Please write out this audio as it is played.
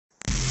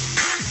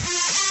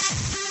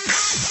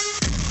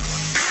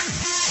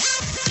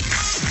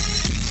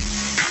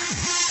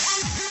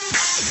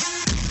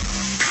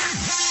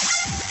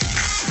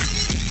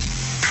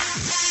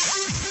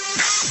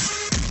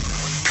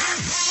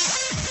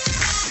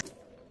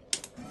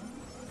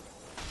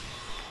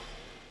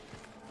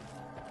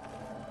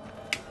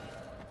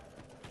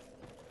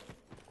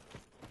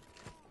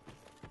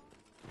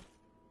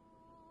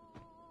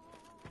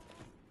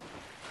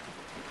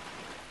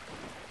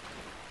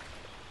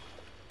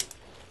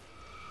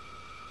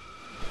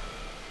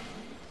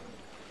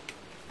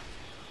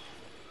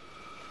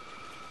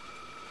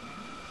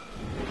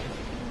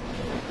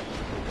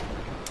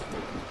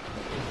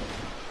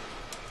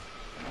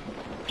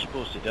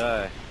supposed to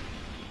die.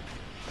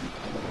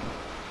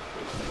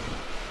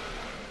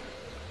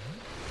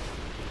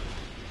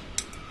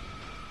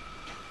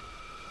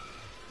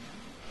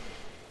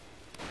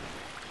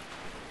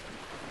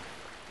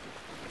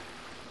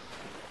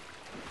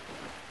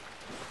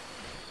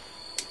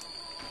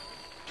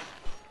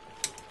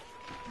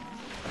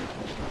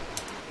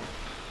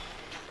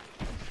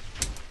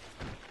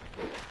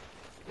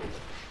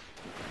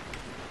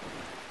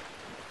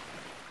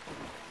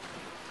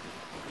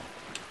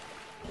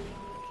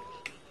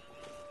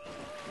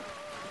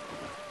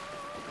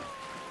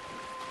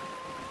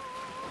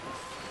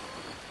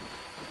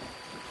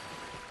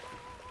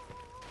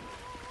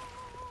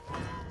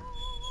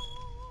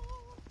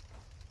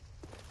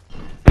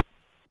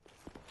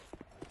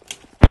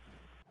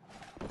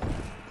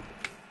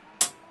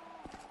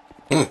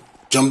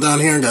 Jumped down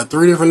here and got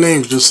 3 different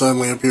names just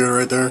suddenly appeared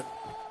right there.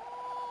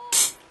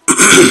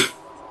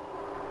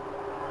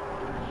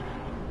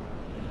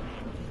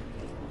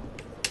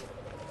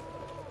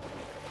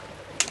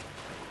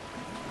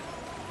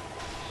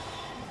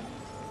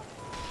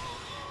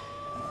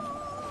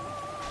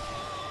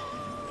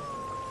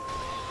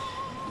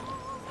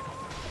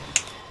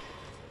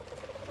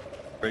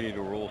 Ready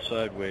to roll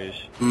sideways.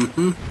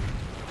 Mm-hmm.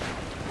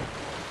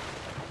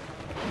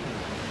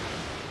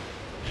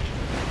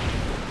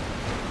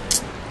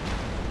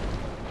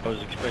 I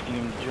was expecting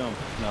him to jump,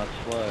 not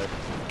slide.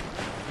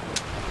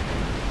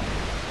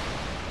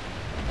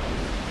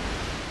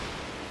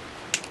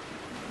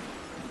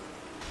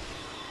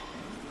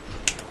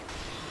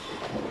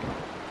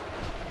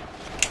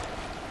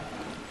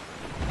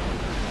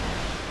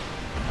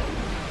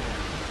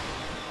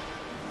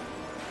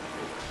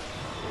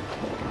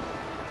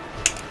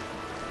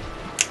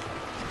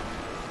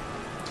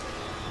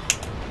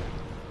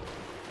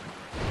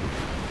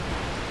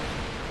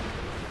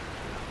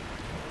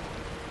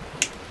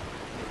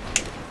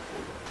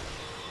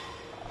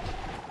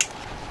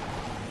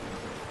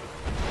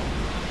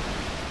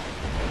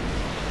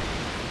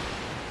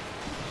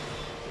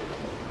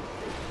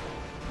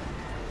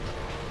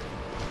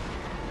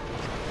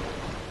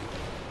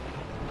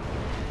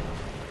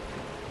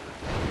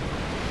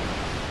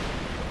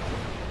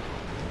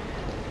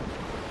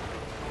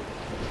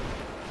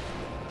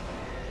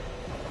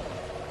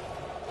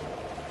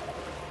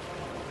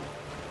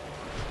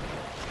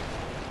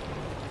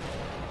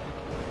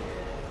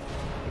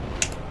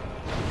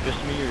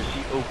 Just me, or is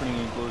he opening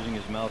and closing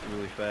his mouth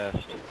really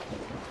fast?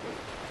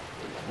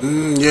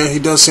 Yeah, he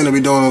does seem to be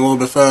doing it a little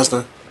bit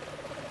faster.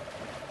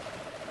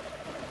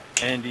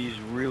 And he's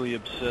really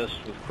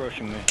obsessed with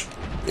crushing me.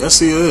 Yes,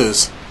 he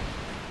is.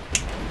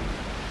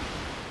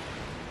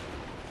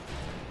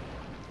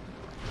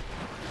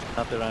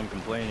 Not that I'm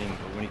complaining,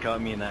 but when he caught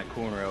me in that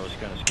corner, I was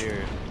kind of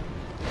scared.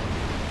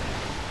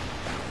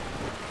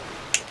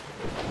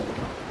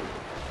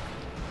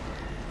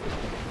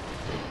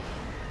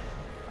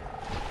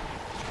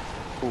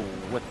 Oh,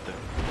 what the?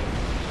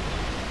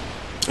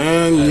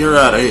 And you're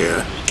out of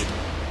here.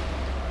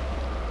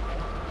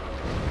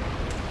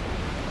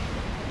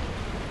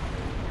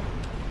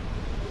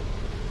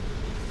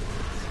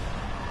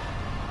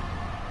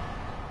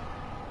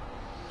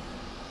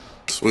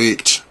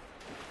 Sweet.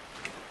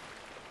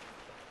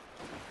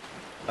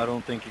 I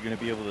don't think you're going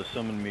to be able to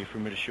summon me for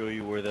me to show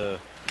you where the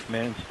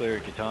Manslayer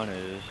katana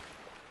is.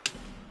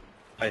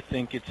 I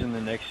think it's in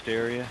the next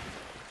area.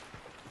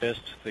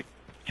 Best if it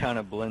kind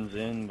of blends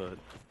in, but...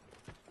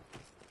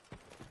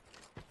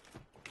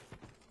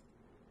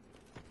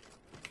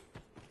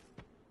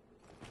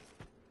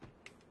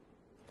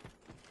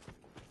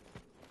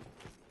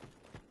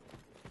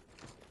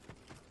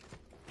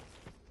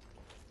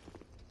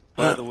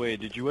 By the way,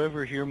 did you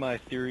ever hear my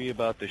theory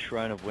about the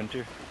Shrine of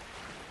Winter?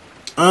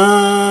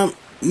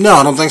 No,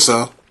 I don't think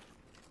so.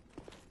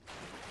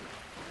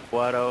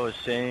 What I was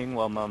saying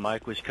while my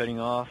mic was cutting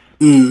off?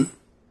 Mm.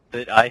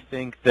 That I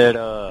think that,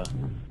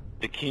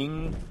 the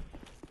king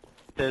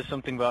says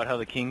something about how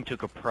the king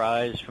took a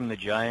prize from the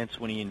giants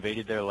when he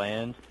invaded their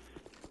land.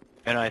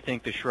 And I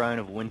think the Shrine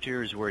of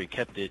Winter is where he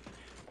kept it.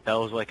 That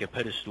was like a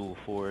pedestal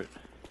for it.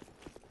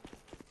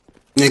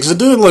 Yeah, because it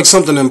did look like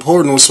something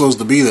important was supposed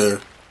to be there.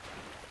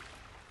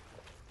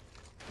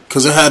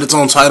 Because it had its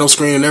own title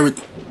screen and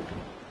everything.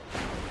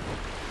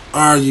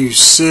 Are you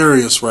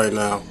serious right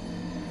now?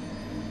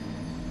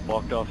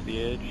 Walked off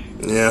the edge?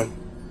 Yeah.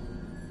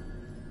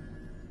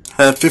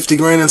 Had 50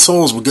 grand in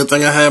souls, but good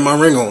thing I had my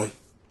ring on.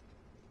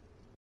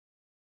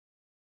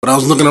 But I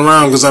was looking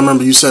around because I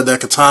remember you said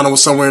that katana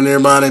was somewhere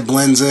nearby and it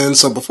blends in.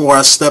 So before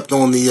I stepped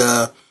on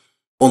the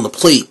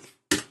plate,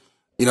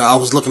 you know, I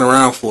was looking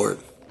around for it.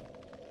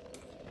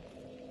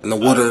 And the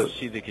water. I don't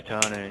see the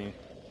katana any.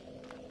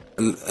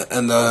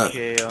 And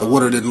the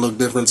water didn't look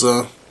different,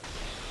 so.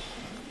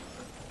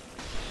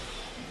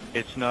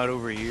 It's not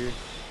over here.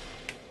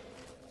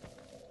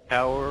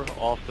 Tower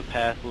off the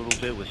path a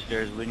little bit with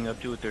stairs leading up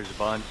to it. There's a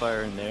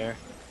bonfire in there.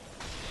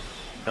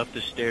 Up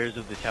the stairs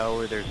of the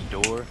tower, there's a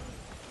door.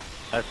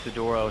 That's the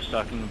door I was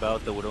talking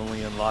about that would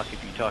only unlock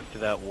if you talk to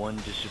that one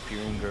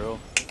disappearing girl.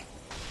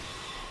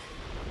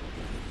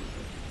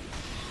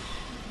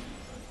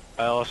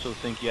 I also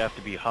think you have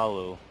to be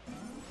hollow.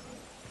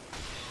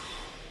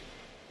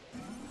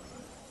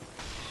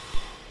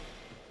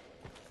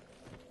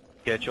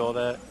 Catch all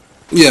that?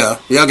 Yeah,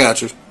 I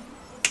got you.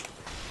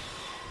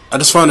 I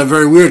just find it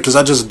very weird because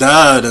I just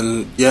died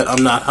and yet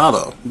I'm not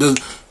hollow.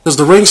 Does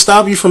the ring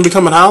stop you from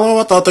becoming hollow?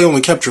 I thought they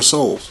only kept your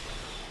souls.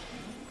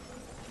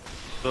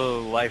 The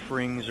life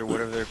rings or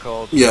whatever they're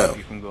called stop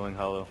you from going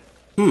hollow.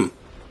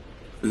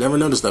 Never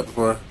noticed that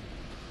before.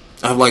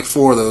 I have like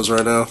 4 of those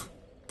right now.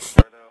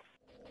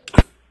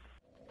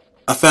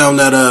 I found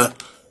that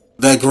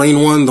that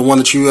green one, the one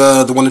that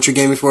you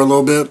gave me for a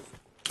little bit.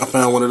 I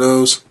found one of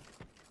those.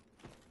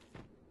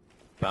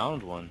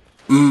 Found one?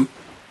 I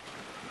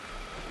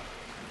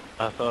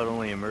thought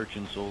only a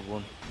merchant sold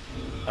one.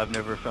 I've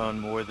never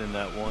found more than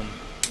that one.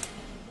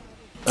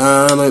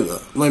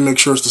 Let me make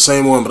sure it's the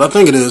same one, but I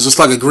think it is. It's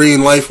like a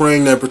green life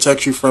ring that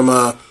protects you from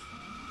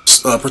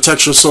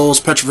protects your soul's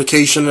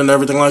petrification and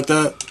everything like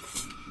that.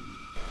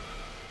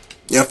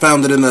 Yeah, I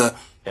found it in the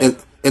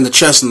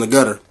chest in the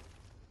gutter.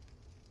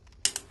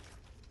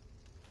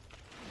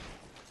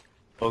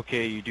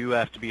 Okay, you do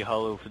have to be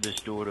hollow for this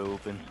door to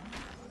open.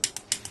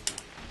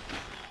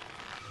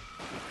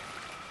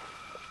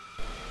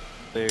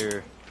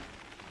 Their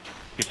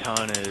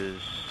katanas.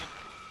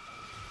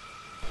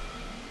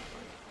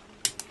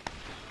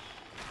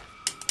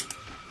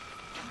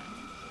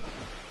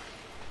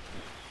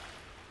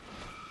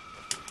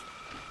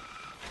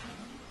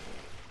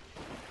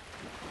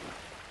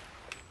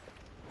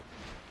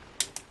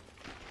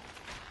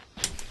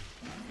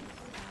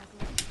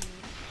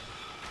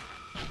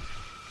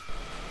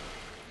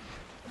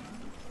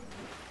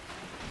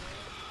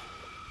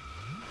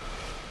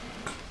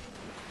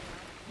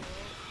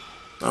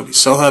 I'll be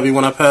so happy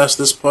when I pass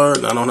this part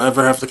and I don't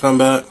ever have to come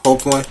back,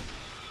 hopefully.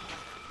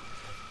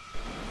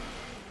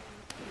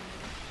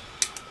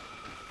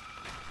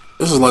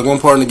 This is like one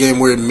part in the game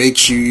where it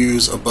makes you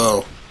use a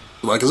bow.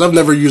 Like, because I've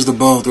never used a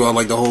bow throughout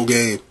like the whole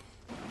game.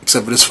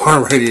 Except for this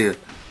part right here.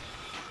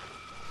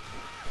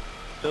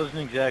 Doesn't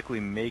exactly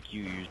make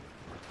you use.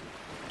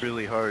 It's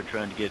really hard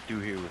trying to get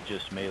through here with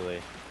just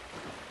melee.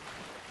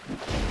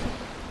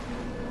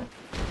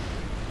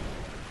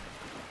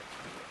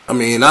 I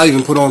mean, I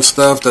even put on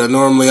stuff that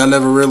normally I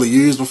never really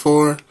used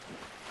before.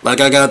 Like,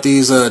 I got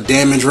these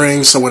damage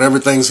rings, so whenever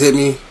things hit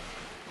me...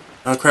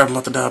 Oh crap, I'm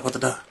about to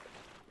die,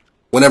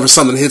 Whenever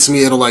something hits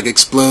me, it'll like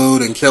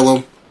explode and kill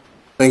them.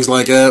 Things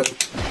like that.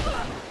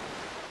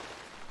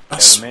 Yeah, the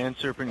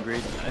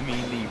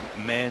the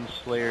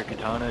Manslayer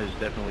katana is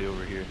definitely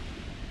over here.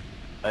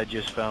 I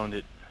just found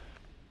it.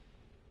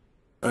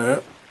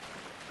 Alright.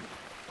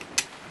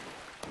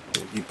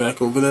 We'll be back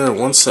over there in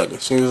 1 second.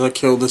 As soon as I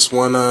kill this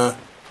one,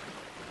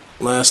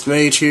 last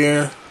mage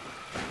here.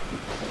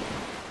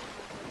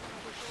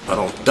 If I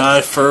don't die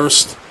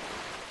first.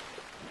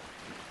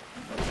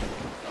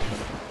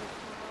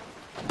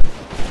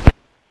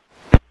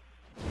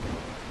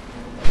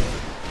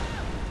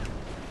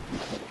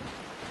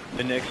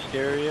 The next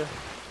area?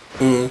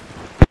 Sorry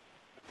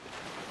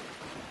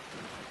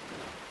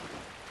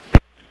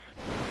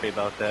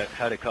about that.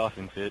 How'd a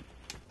coffin fit?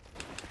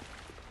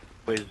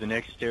 Where's the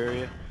next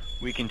area?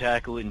 We can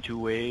tackle it in 2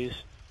 ways.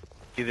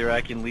 Either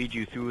I can lead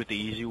you through it the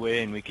easy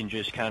way and we can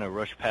just kind of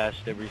rush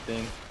past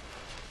everything.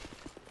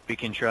 We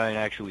can try and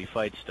actually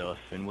fight stuff,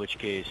 in which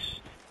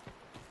case...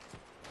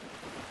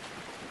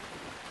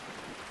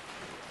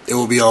 it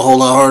will be a whole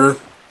lot harder.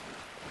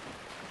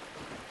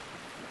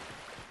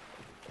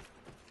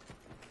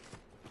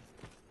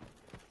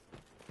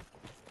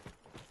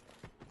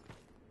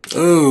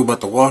 Oh,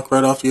 about to walk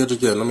right off the edge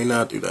again. Let me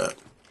not do that.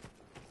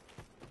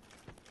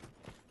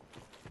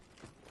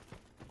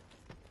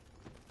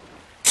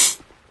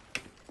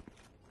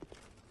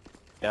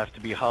 You have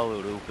to be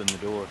hollow to open the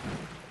door.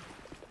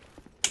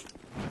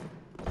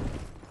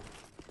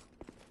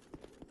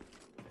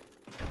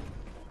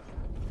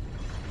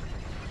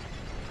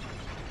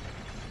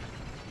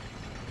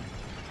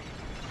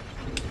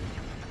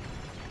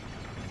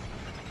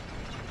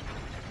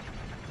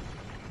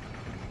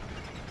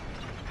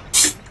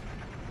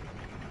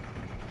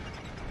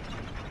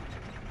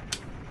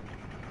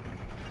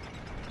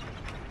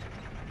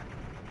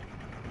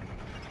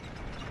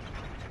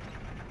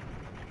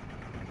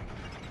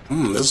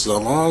 This is a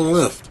long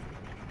lift.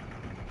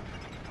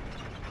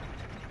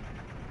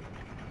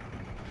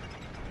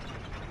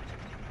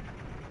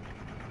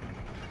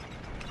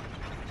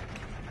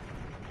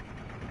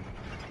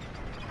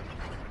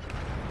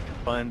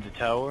 Find the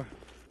tower?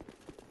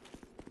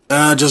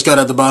 I just got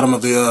at the bottom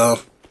of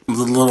the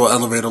little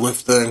elevator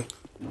lift thing.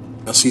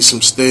 I see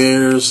some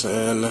stairs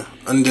and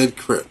undead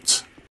crypt.